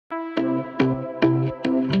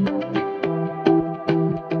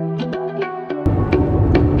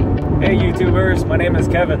YouTubers? My name is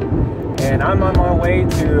Kevin, and I'm on my way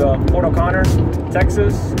to Port O'Connor,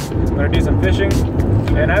 Texas. I'm going to do some fishing,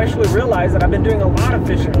 and I actually realized that I've been doing a lot of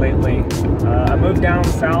fishing lately. I moved down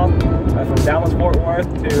south from Dallas-Fort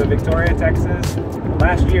Worth to Victoria, Texas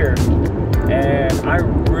last year, and I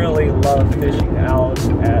really love fishing out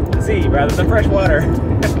at the sea rather than freshwater.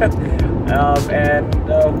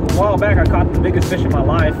 A while back I caught the biggest fish in my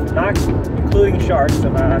life, not including sharks,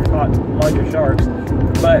 and I've caught larger sharks,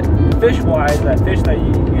 but fish-wise, that fish that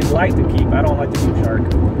you'd like to keep, I don't like to keep shark.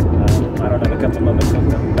 I don't know, to come to them and cook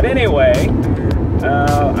them. But anyway,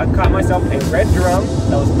 I caught myself a red drum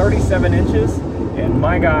that was 37 inches, and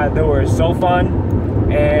my God, they were so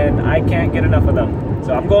fun, and I can't get enough of them.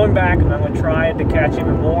 So I'm going back and I'm going to try to catch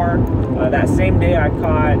even more. That same day I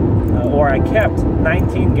caught, I kept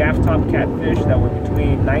 19 gaff top catfish that were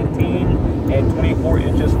between 19 and 24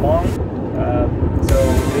 inches long. So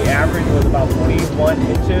the average was about 21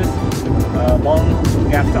 inches long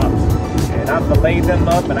gaff tops. And I filleted them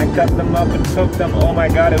up and I cut them up and cooked them. Oh my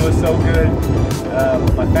God, it was so good.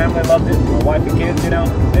 My family loved it. My wife and kids, you know,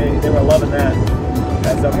 they were loving that.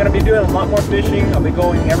 So I'm going to be doing a lot more fishing. I'll be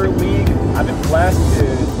going every week. I've been blessed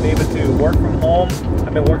to be able to work from home.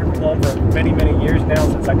 I've been working from home for many, many years now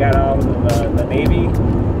since I got out of the Navy.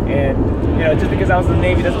 And, you know, just because I was in the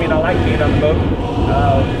Navy doesn't mean I like being on the boat.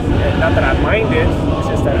 Not that I mind it, it's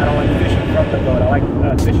just that I don't like fishing from the boat. I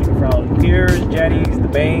like fishing from piers, jetties, the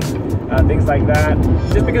bank, things like that.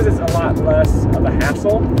 Just because it's a lot less of a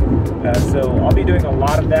hassle. So I'll be doing a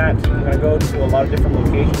lot of that. I'm going to go to a lot of different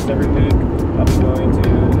locations every week. I'll be going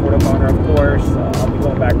to Port O'Connor, of course. I'll be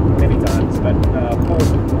going back many times, but Port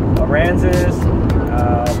Aransas,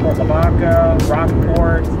 Port Lavaca,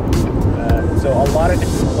 Rockport. So a lot of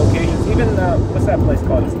different locations. Even what's that place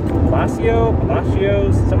called? Is it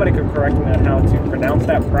Palacios? Somebody could correct me on how to pronounce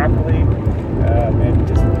that properly, and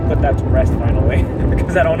just put that to rest finally,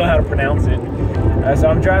 because I don't know how to pronounce it. So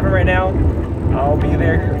I'm driving right now. I'll be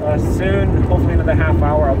there soon. Hopefully in another half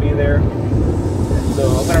hour I'll be there. So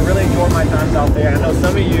I'm going to really enjoy my times out there. I know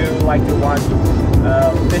some of you like to watch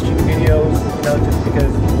fishing videos, you know, just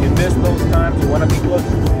because you miss those times. You want to be close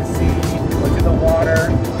to the sea or to the water,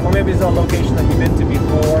 or maybe it's a location that you've been to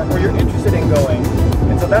before, or you're interested in going.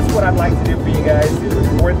 And so that's what I'd like to do for you guys, to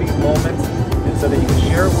record these moments, and so that you can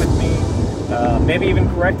share it with me, maybe even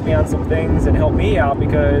correct me on some things and help me out,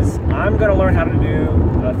 because I'm going to learn how to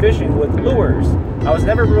do fishing with lures. I was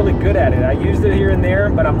never really good at it. I used it here and there,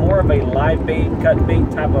 but I'm more of a live bait, cut bait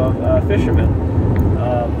type of fisherman.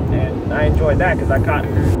 And I enjoyed that because I caught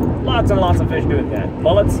lots and lots of fish doing that.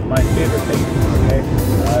 Mullets, my favorite bait. Okay?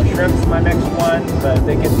 Shrimp's my next one, but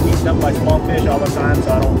they get eaten up by small fish all the time,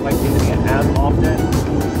 so I don't like using it as often,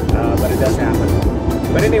 but it does happen.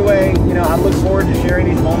 But anyway, you know, I look forward to sharing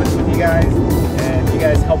these moments with you guys, and you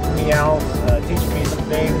guys helping me out, teaching me some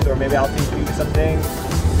things, or maybe I'll teach you some things,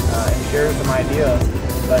 and share some ideas.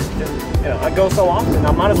 But just, you know, I go so often,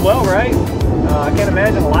 I might as well, right? I can't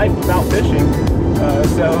imagine life without fishing.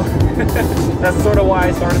 So that's sort of why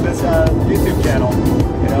I started this YouTube channel.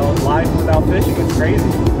 You know, life without fishing is crazy.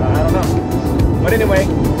 I don't know. But anyway,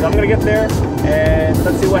 so I'm gonna get there and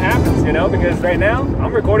let's see what happens. You know, because right now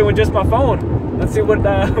I'm recording with just my phone. Let's see what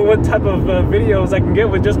type of videos I can get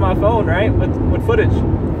with just my phone, right? With footage.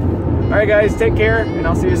 All right, guys, take care, and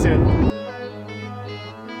I'll see you soon.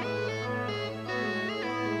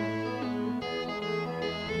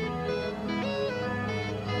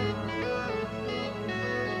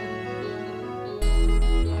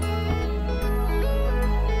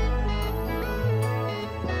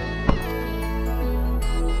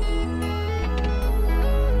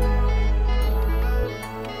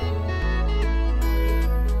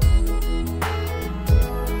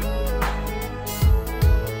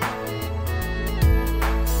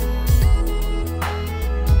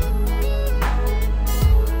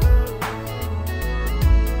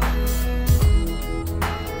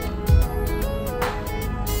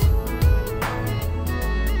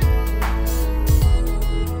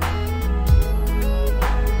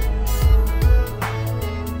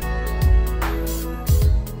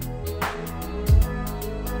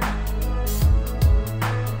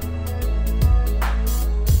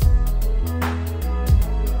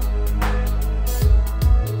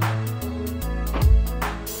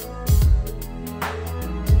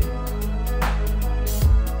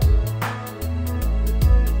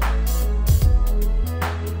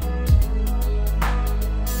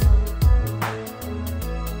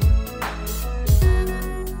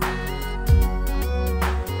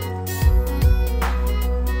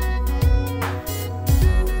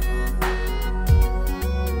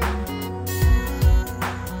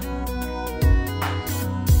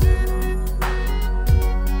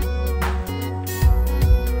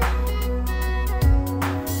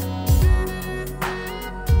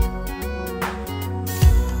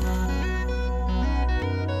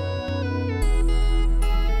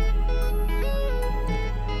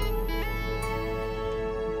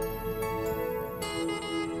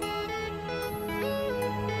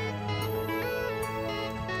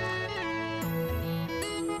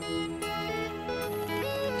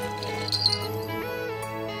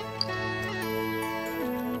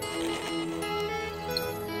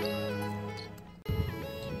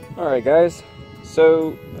 Alright guys,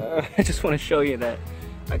 so I just want to show you that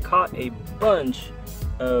I caught a bunch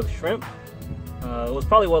of shrimp. It was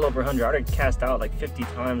probably well over 100. I already cast out like 50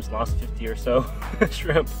 times, lost 50 or so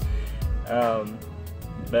shrimp.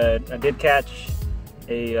 But I did catch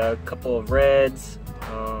a couple of reds,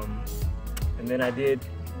 and then I did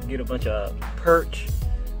get a bunch of perch,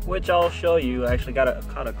 which I'll show you. I actually caught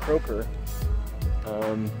a croaker,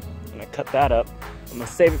 and I cut that up. I'm gonna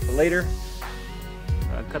save it for later.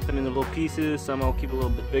 I cut them into little pieces. Some I'll keep a little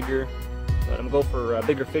bit bigger, but I'm gonna go for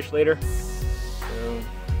bigger fish later. So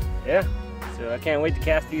yeah, so I can't wait to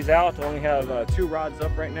cast these out. I only have 2 rods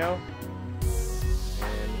up right now, and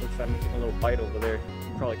it looks like I'm getting a little bite over there.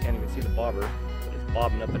 You probably can't even see the bobber, but it's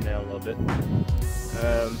bobbing up and down a little bit.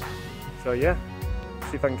 So yeah,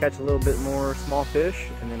 see if I can catch a little bit more small fish,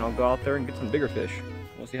 and then I'll go out there and get some bigger fish.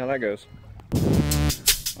 We'll see how that goes.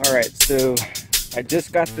 All right, so I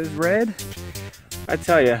just got this red. I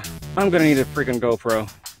tell you, I'm gonna need a freaking GoPro,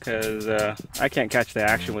 because I can't catch the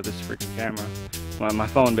action with this freaking camera. Well, my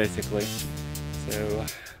phone basically. So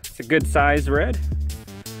it's a good size red.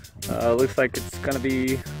 Looks like it's gonna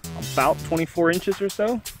be about 24 inches or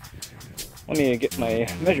so. Let me get my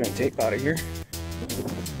measuring tape out of here.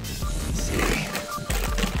 Let's see.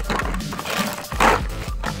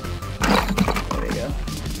 There you go.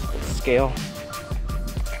 Scale.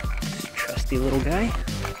 This trusty little guy.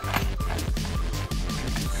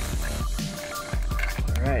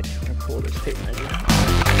 Alright, I'm gonna pull this tape measure out.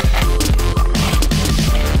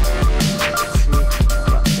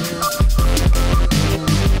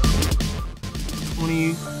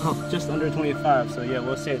 Oh, just under 25, so yeah,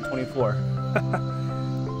 we'll say at 24.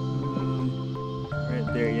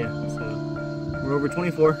 Right there, yeah. So we're over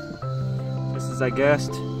 24. Just as I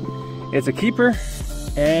guessed. It's a keeper,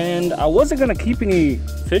 and I wasn't gonna keep any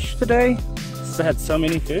fish today, since I had so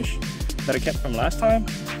many fish that I kept from last time.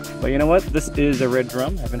 But you know what? This is a red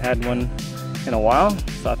drum. I haven't had one in a while,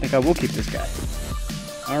 so I think I will keep this guy.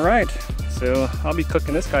 All right, so I'll be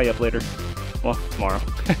cooking this guy up later. Well, tomorrow.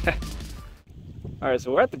 All right,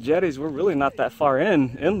 so we're at the jetties. We're really not that far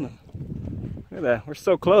in. Look at that, we're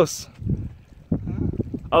so close.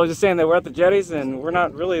 I was just saying that we're at the jetties and we're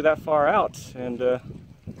not really that far out. And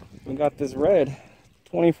we got this red,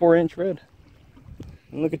 24-inch red.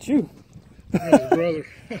 And look at you. Hey,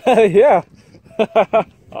 brother. Yeah,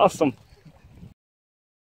 awesome.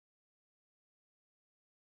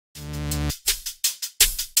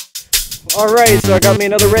 All right, so I got me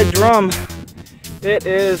another red drum. It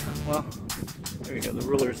is, well, there you go, the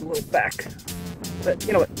ruler's a little back. But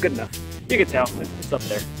you know what, good enough. You can tell, it's up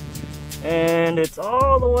there. And it's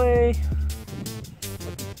all the way,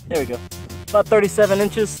 there we go. About 37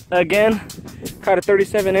 inches again. Caught a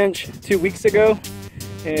 37-inch 2 weeks ago.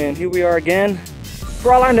 And here we are again.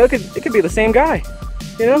 For all I know, it could be the same guy,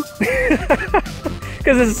 you know?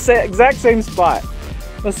 Because it's the exact same spot.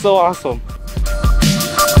 That's so awesome.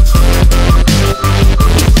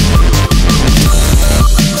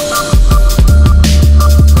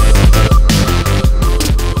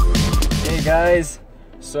 Guys,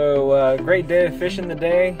 so great day of fishing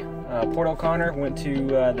today. Port O'Connor, went to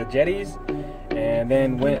the jetties and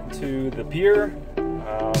then went to the pier.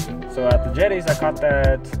 So at the jetties I caught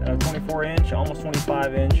that 24-inch, almost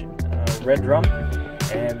 25-inch red drum,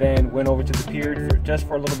 and then went over to the pier just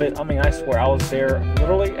for a little bit. I mean, I swear I was there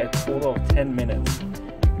literally a total of 10 minutes.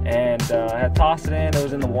 And I had tossed it in, it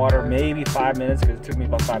was in the water maybe 5 minutes, because it took me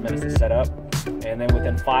about 5 minutes to set up. And then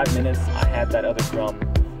within 5 minutes I had that other drum.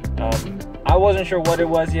 I wasn't sure what it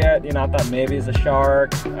was yet, you know. I thought maybe it's a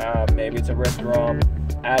shark, maybe it's a red drum,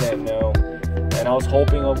 I didn't know. And I was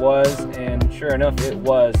hoping it was, and sure enough it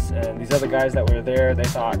was. And these other guys that were there, they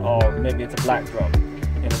thought, oh, maybe it's a black drum,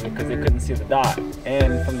 you know, because they couldn't see the dot.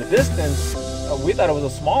 And from the distance, we thought it was a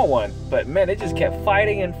small one, but man, it just kept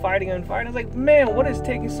fighting and fighting and fighting. I was like, man, what is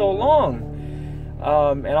taking so long?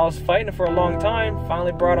 And I was fighting for a long time,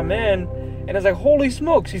 finally brought him in, and it's like, holy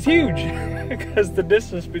smokes, he's huge. Because the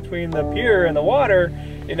distance between the pier and the water,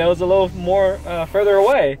 you know, is a little more further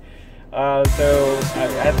away. So I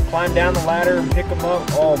had to climb down the ladder and pick him up.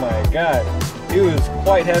 Oh my God, he was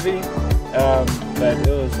quite heavy, but it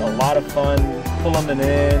was a lot of fun pulling him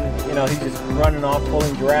in. You know, he's just running off,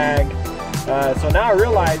 pulling drag. So now I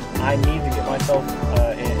realize I need to get myself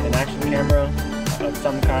an action camera of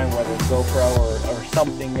some kind, whether it's GoPro or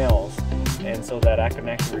something else, and so that I can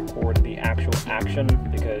actually record the actual action,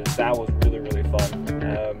 because that was really fun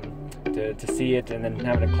to see it, and then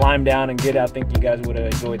having to climb down and get it. I think you guys would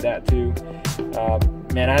have enjoyed that too.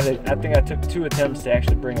 Man, I think I took 2 attempts to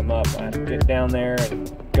actually bring them up. I had to get down there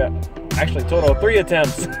and got actually total 3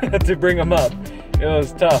 attempts to bring them up. It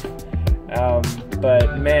was tough.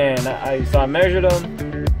 But man, so I measured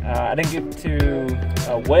him. I didn't get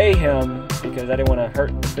to weigh him because I didn't want to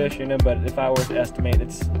hurt the fish, you know, but if I were to estimate,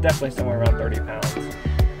 it's definitely somewhere around 30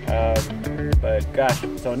 pounds. But gosh,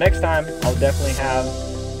 so next time I'll definitely have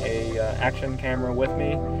a action camera with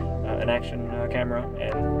me, an action camera,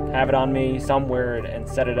 and have it on me somewhere and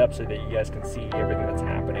set it up so that you guys can see everything that's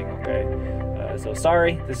happening, okay? So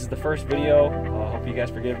sorry, this is the first video. I hope you guys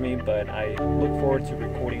forgive me, but I look forward to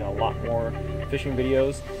recording a lot more fishing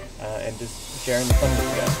videos and just sharing the fun with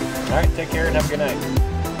you guys. All right, take care and have a good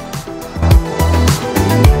night.